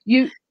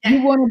you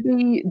want to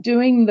be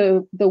doing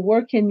the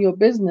work in your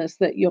business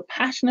that you're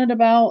passionate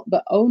about,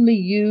 that only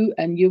you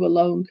and you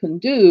alone can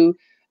do,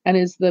 and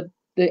is the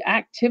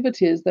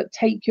activities that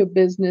take your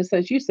business,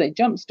 as you say,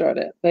 jumpstart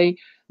it. They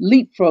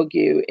leapfrog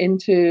you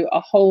into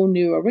a whole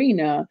new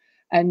arena,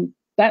 and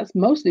that's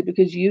mostly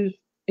because you've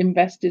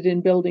invested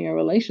in building a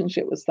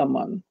relationship with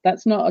someone.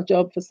 That's not a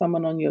job for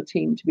someone on your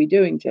team to be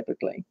doing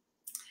typically.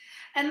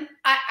 And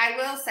I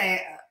will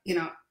say,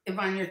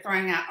 Yvonne, you're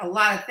throwing out a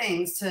lot of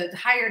things to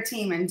hire a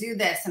team and do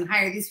this and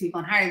hire these people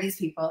and hire these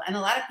people. And a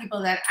lot of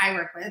people that I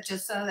work with,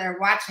 just so they're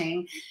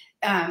watching,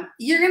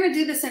 you're going to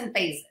do this in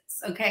phases.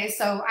 Okay.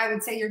 So I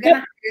would say you're going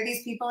to hire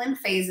these people in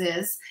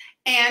phases.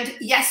 And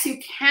yes, you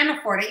can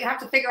afford it. You have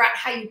to figure out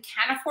how you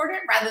can afford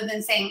it rather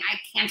than saying, I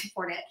can't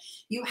afford it.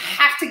 You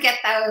have to get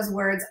those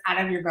words out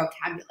of your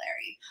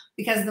vocabulary,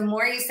 because the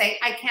more you say,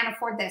 I can't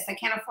afford this, I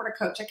can't afford a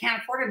coach, I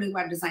can't afford a new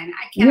web designer,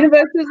 I can't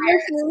afford the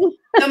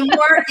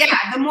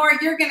more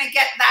you're going to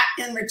get that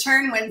in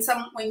return when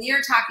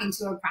you're talking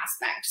to a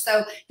prospect.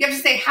 So you have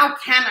to say, how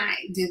can I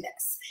do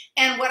this?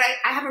 And what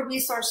I have a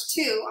resource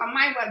too on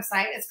my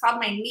website. It's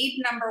called my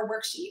need number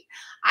worksheet.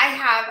 I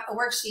have a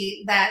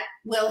worksheet that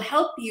will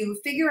help you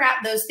figure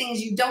out those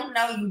things you don't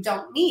know you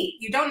don't need.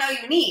 You don't know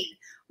you need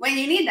when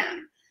you need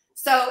them.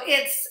 So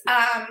it's,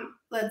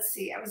 let's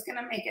see, I was going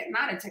to make it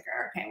not a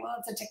ticker. Okay, well,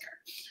 it's a ticker.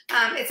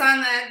 It's on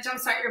the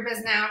Jumpstart Your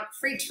Biz Now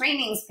free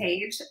trainings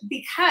page,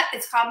 because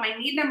it's called my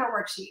need number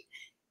worksheet.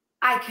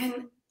 I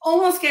can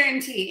almost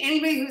guarantee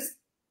anybody who's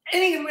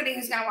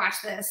going to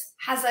watch this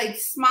has a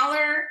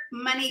smaller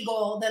money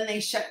goal than they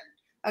should.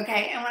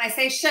 Okay. And when I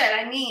say should,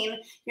 I mean,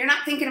 you're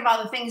not thinking of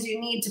all the things you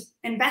need to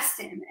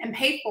invest in and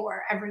pay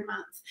for every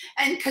month.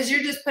 And because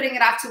you're just putting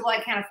it off to, well,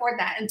 I can't afford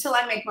that until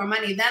I make more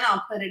money. Then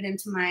I'll put it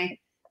into my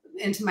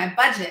into my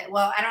budget.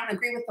 Well, I don't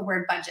agree with the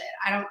word budget.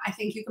 I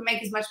think you can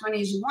make as much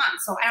money as you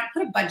want. So I don't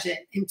put a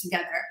budget in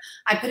together.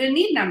 I put a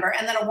need number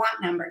and then a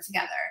want number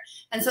together.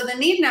 And so the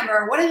need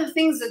number, what are the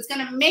things that's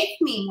going to make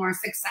me more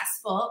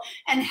successful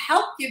and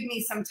help give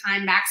me some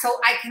time back so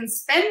I can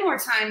spend more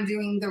time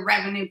doing the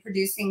revenue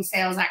producing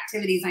sales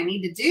activities I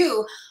need to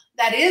do?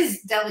 That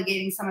is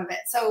delegating some of it.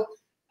 So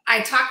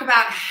I talk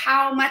about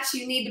how much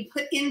you need to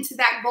put into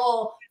that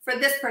goal for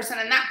this person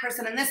and that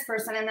person and this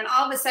person. And then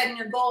all of a sudden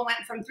your goal went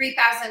from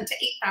 3,000 to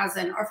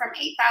 8,000 or from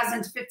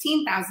 8,000 to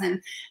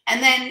 15,000.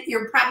 And then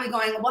you're probably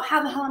going, well,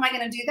 how the hell am I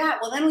going to do that?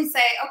 Well, then we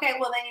say, okay,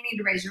 well, then you need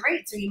to raise your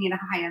rates or you need a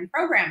high-end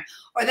program.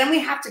 Or then we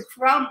have to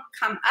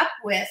come up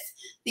with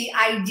the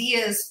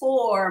ideas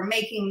for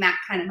making that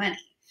kind of money.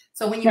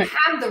 So when you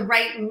have the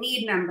right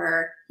need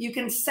number, you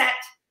can set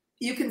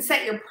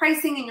your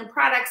pricing and your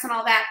products and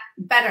all that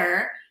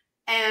better,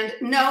 and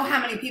know how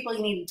many people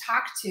you need to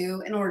talk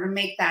to in order to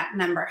make that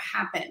number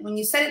happen. When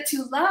you set it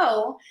too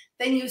low,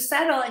 then you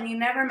settle and you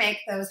never make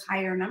those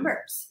higher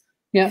numbers.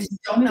 Yeah. You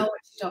don't know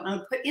what you don't know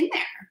to put in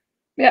there.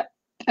 Yeah.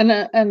 And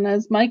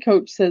as my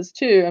coach says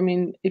too, I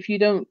mean, if you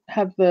don't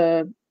have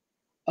the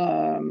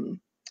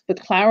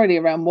clarity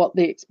around what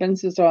the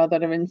expenses are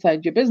that are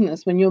inside your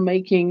business, when you're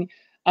making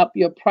up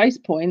your price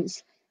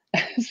points,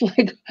 it's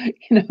like,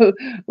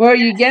 where are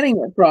you getting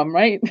it from,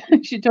 right?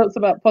 She talks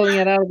about pulling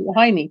it out of the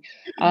hiney,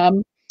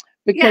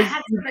 because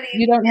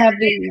you don't have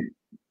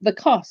the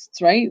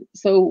costs, right?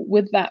 So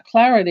with that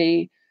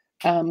clarity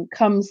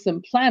comes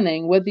some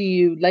planning, whether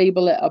you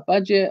label it a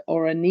budget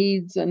or a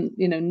needs and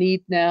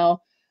need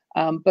now,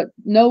 but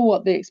know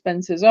what the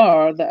expenses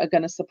are that are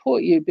going to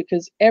support you,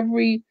 because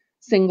every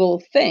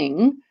single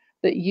thing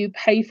that you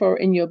pay for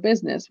in your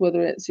business,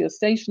 whether it's your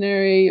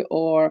stationery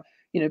or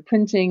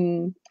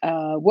printing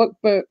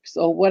workbooks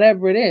or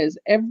whatever it is,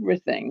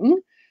 everything,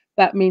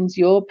 that means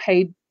your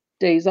paid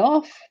days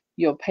off,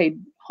 your paid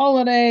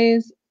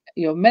holidays,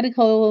 your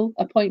medical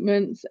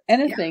appointments,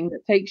 anything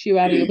that takes you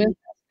out of your business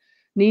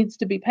needs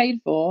to be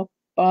paid for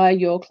by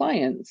your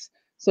clients.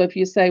 So if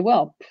you say,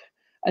 well,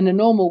 in a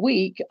normal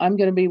week, I'm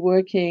going to be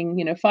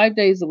working, 5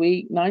 days a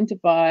week, 9 to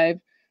 5,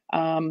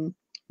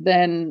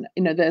 then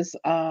there's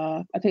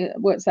I think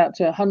it works out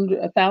to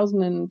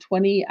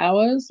 1,020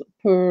 hours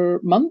per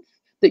month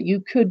that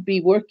you could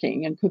be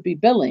working and could be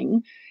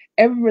billing.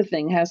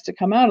 Everything has to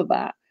come out of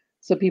that.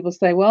 So people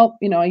say, well,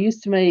 I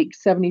used to make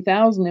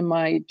 70,000 in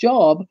my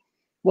job.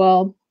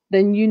 Well,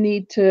 then you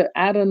need to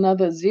add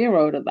another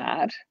zero to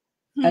that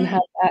and have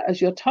that as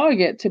your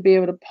target to be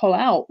able to pull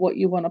out what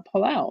you want to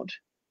pull out.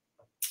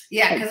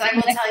 Yeah, because I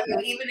will tell you,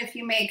 even if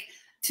you make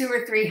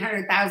 200,000 or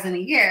 300,000 a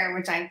year,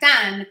 which I've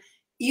done,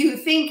 you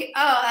think,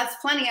 oh, that's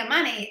plenty of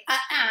money.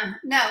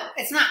 No,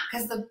 it's not,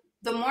 because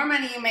the more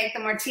money you make, the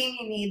more team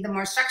you need, the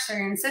more structure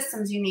and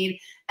systems you need,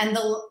 and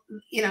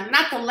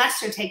not the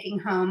less you're taking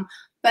home,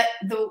 but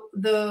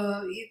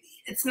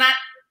it's not.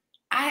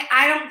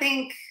 I don't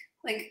think,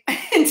 like,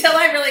 until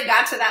I really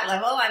got to that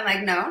level, I'm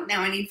like, no,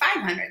 now I need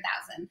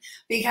 500,000,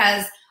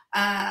 because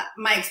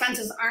my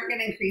expenses aren't going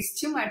to increase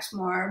too much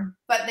more,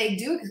 but they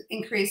do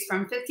increase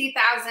from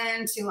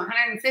 50,000 to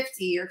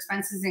 150. Your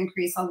expenses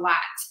increase a lot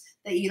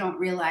that you don't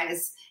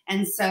realize.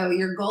 And so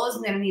your goal is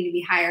going to need to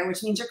be higher,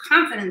 which means your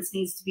confidence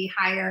needs to be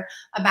higher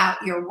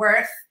about your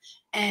worth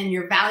and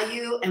your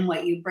value and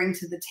what you bring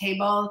to the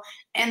table.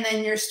 And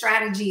then your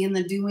strategy and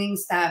the doing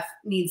stuff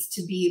needs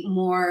to be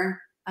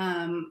more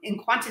in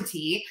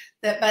quantity,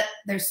 but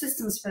there's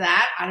systems for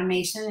that,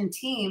 automation and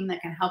team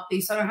that can help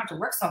you so I don't have to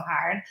work so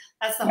hard.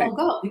 That's the whole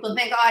goal. People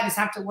think, oh, I just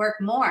have to work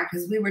more,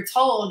 because we were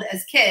told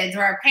as kids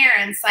or our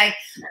parents, like,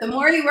 the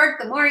more you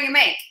work, the more you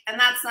make. And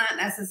that's not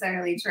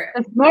necessarily true.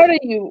 The smarter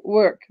you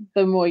work,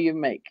 the more you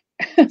make.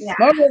 Yeah.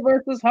 Smarter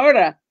versus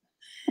harder.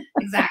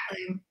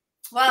 Exactly.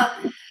 Well,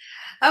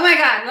 oh my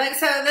God. Like,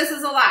 so this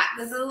is a lot.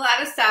 This is a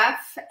lot of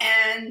stuff.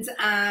 And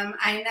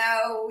I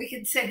know we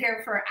could sit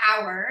here for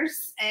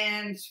hours,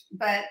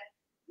 but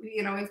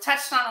we've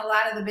touched on a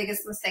lot of the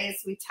biggest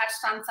mistakes. We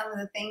touched on some of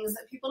the things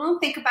that people don't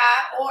think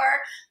about, or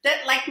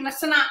that like us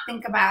to not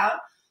think about.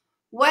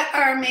 What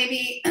are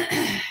maybe,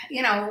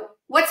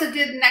 what's a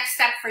good next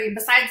step for you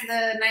besides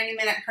the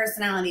 90-minute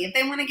personality? If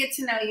they want to get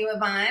to know you,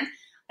 Yvonne,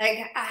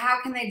 like,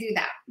 how can they do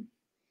that?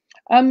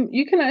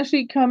 You can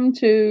actually come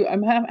to,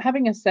 I'm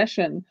having a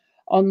session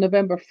on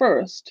November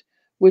 1st,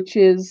 which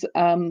is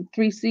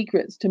 3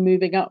 secrets to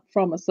moving up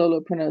from a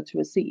solopreneur to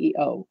a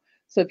CEO.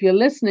 So if you're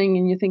listening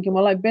and you're thinking,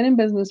 well, I've been in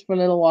business for a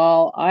little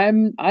while, I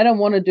don't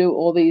want to do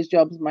all these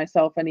jobs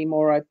myself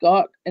anymore. I've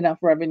got enough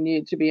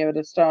revenue to be able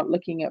to start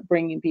looking at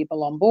bringing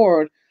people on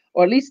board,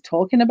 or at least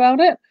talking about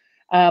it.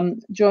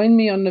 Join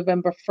me on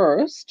November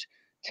 1st,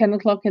 10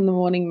 o'clock in the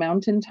morning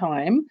Mountain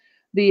Time.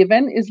 The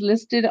event is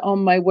listed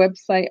on my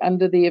website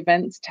under the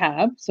events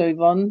tab, so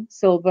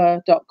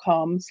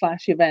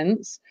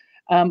yvonnesilva.com/events.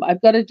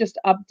 I've got to just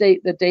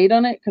update the date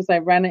on it because I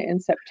ran it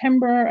in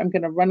September. I'm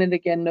going to run it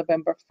again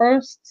November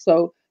 1st.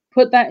 So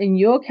put that in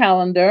your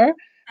calendar.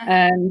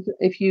 And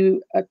if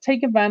you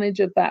take advantage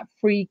of that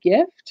free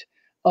gift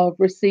of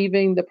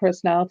receiving the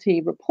personality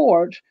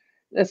report,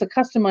 it's a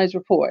customized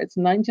report. It's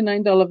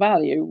 $99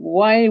 value.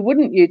 Why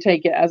wouldn't you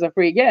take it as a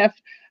free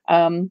gift?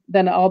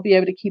 Then I'll be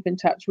able to keep in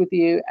touch with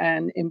you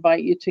and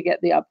invite you to get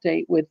the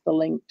update with the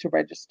link to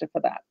register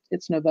for that.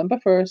 It's November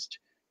 1st,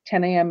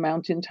 10 a.m.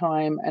 Mountain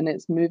Time, and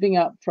it's moving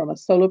up from a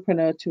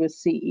solopreneur to a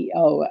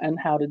CEO and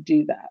how to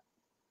do that.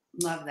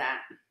 Love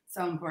that.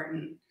 So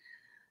important.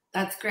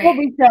 That's great. We'll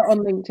reach out on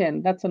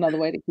LinkedIn. That's another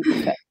way to keep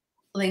in touch.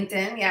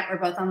 LinkedIn. Yeah, we're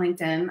both on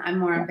LinkedIn. I'm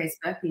more on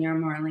Facebook. You're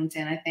more on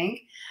LinkedIn, I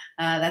think.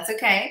 That's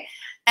okay.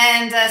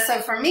 And so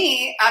for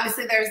me,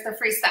 obviously, there's the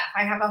free stuff.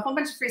 I have a whole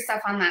bunch of free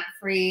stuff on that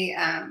free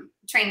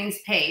trainings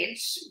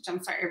page,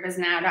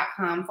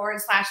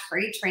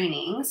 jumpstartyourbiznow.com/free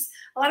trainings.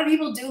 A lot of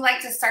people do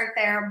like to start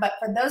there, but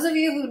for those of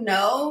you who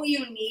know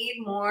you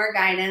need more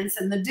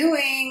guidance in the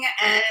doing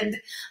and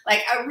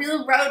like a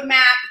real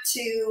roadmap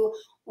to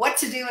what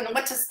to do and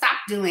what to stop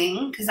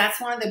doing, because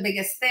that's one of the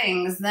biggest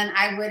things, then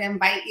I would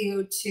invite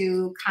you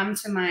to come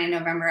to my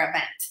November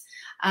event.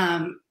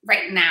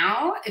 Right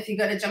now, if you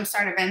go to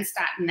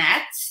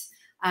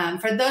jumpstartevents.net,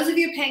 for those of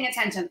you paying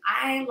attention,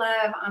 I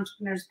love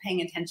entrepreneurs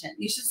paying attention.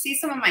 You should see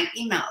some of my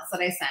emails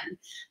that I send.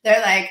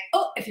 They're like,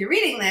 oh, if you're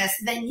reading this,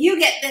 then you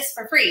get this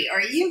for free,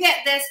 or you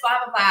get this, blah,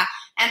 blah, blah.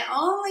 And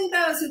only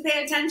those who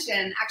pay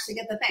attention actually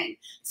get the thing.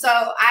 So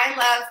I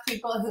love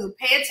people who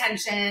pay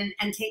attention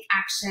and take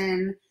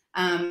action,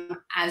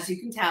 as you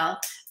can tell.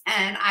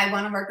 And I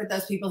want to work with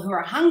those people who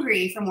are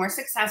hungry for more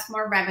success,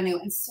 more revenue,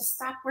 and to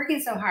stop working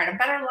so hard. A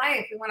better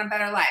life. We want a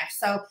better life.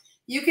 So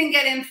you can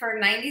get in for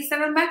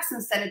 $97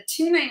 instead of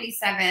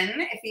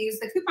 $297 if you use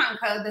the coupon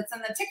code that's in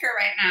the ticker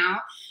right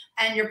now,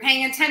 and you're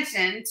paying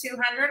attention,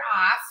 $200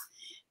 off.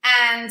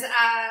 And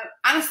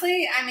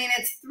honestly, I mean,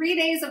 it's 3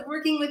 days of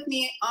working with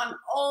me on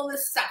all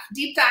this stuff,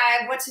 deep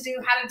dive, what to do,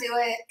 how to do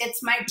it.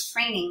 It's my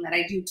training that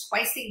I do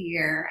twice a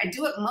year. I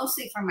do it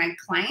mostly for my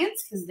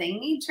clients because they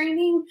need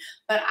training,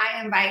 but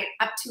I invite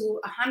up to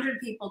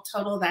 100 people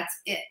total. That's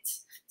it.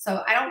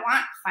 So I don't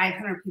want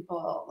 500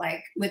 people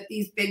like with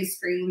these big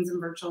screens and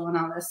virtual and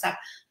all this stuff.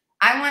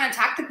 I want to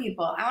talk to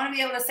people. I want to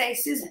be able to say,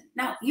 Susan,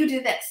 no, you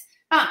do this.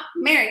 Oh,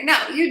 Mary, no,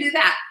 you do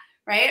that.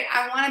 Right?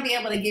 I want to be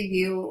able to give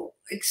you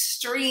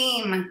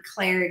extreme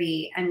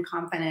clarity and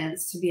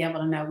confidence to be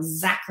able to know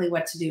exactly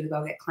what to do to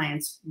go get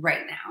clients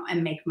right now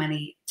and make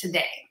money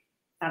today.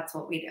 That's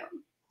what we do.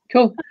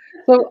 Cool.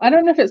 So I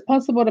don't know if it's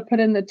possible to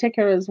put in the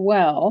ticker as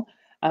well,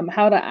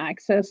 how to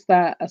access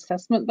that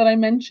assessment that I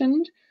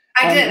mentioned.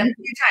 I did a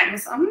few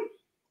times.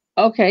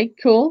 Okay,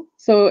 cool.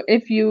 So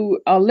if you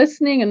are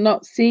listening and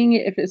not seeing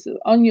it, if it's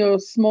on your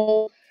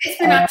small it's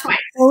been up twice.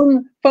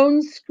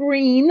 phone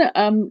screen,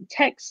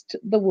 text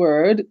the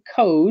word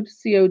code,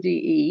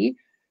 CODE,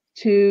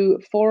 to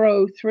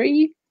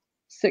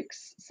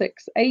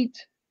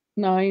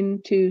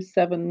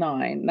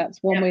 403-668-9279.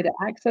 That's one way to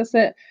access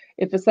it.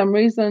 If for some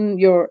reason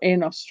you're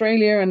in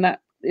Australia and that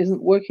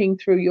isn't working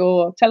through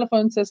your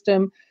telephone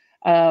system,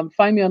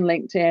 find me on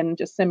LinkedIn,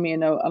 just send me a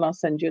note and I'll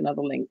send you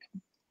another link.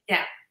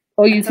 Yeah.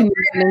 Or you can use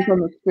the link on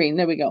the screen.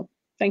 There we go.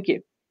 Thank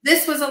you.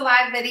 This was a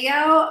live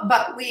video,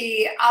 but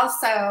we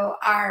also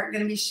are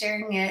going to be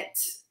sharing it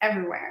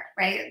everywhere,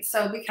 right?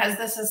 So because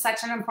this is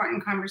such an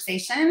important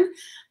conversation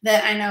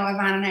that I know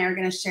Yvonne and I are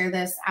going to share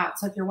this out.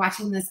 So if you're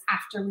watching this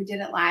after we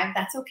did it live,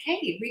 that's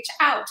okay. Reach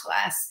out to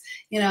us.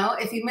 You know,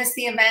 if you missed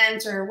the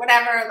event or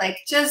whatever, like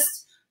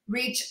just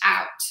reach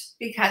out,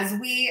 because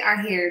we are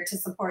here to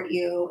support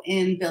you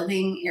in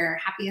building your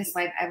happiest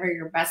life ever,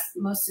 your best,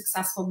 most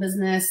successful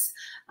business,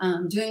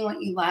 doing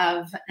what you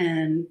love.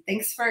 And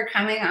thanks for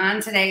coming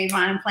on today,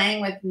 Yvonne, and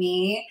playing with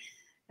me.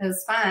 It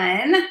was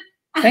fun.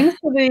 Thanks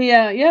for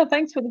the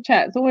thanks for the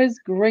chat. It's always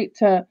great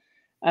to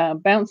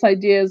bounce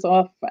ideas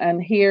off and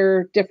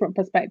hear different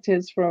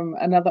perspectives from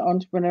another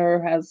entrepreneur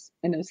who has,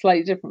 you know,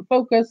 slightly different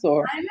focus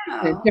or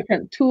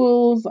different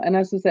tools. And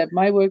as I said,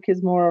 my work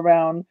is more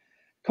around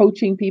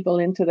coaching people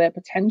into their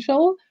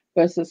potential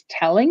versus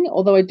telling,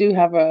 although I do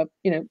have a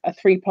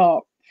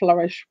 3-part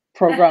flourish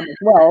program as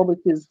well, which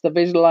is the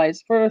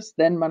visualize first,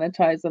 then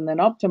monetize, and then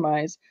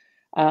optimize,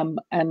 and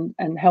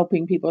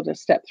helping people to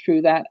step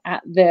through that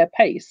at their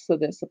pace, so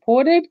they're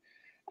supported,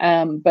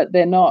 but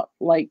they're not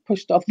like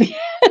pushed off the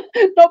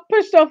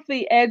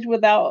edge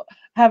without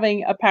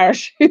having a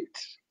parachute.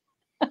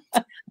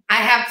 I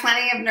have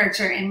plenty of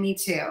nurture in me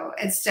too.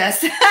 It's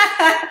just,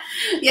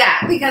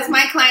 yeah, because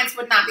my clients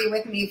would not be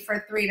with me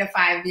for 3 to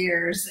 5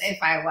 years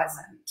if I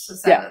wasn't. So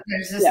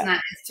there's just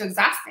not, it's too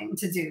exhausting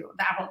to do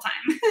that whole time.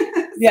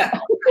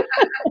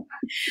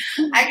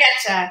 I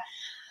getcha.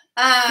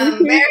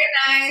 Very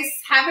nice.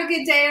 Have a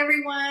good day,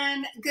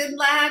 everyone. Good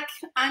luck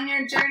on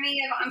your journey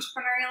of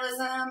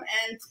entrepreneurialism,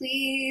 and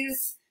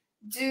please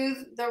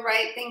do the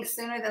right thing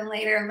sooner than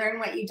later. Learn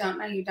what you don't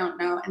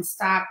know, and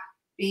stop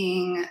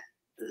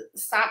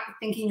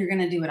thinking you're going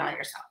to do it all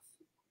yourself.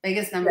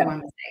 Biggest number one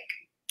mistake.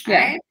 All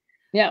right?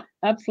 Yeah,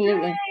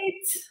 absolutely. Right.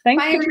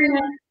 Thanks, Bye, Katrina.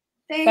 everyone.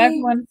 Bye,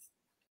 everyone.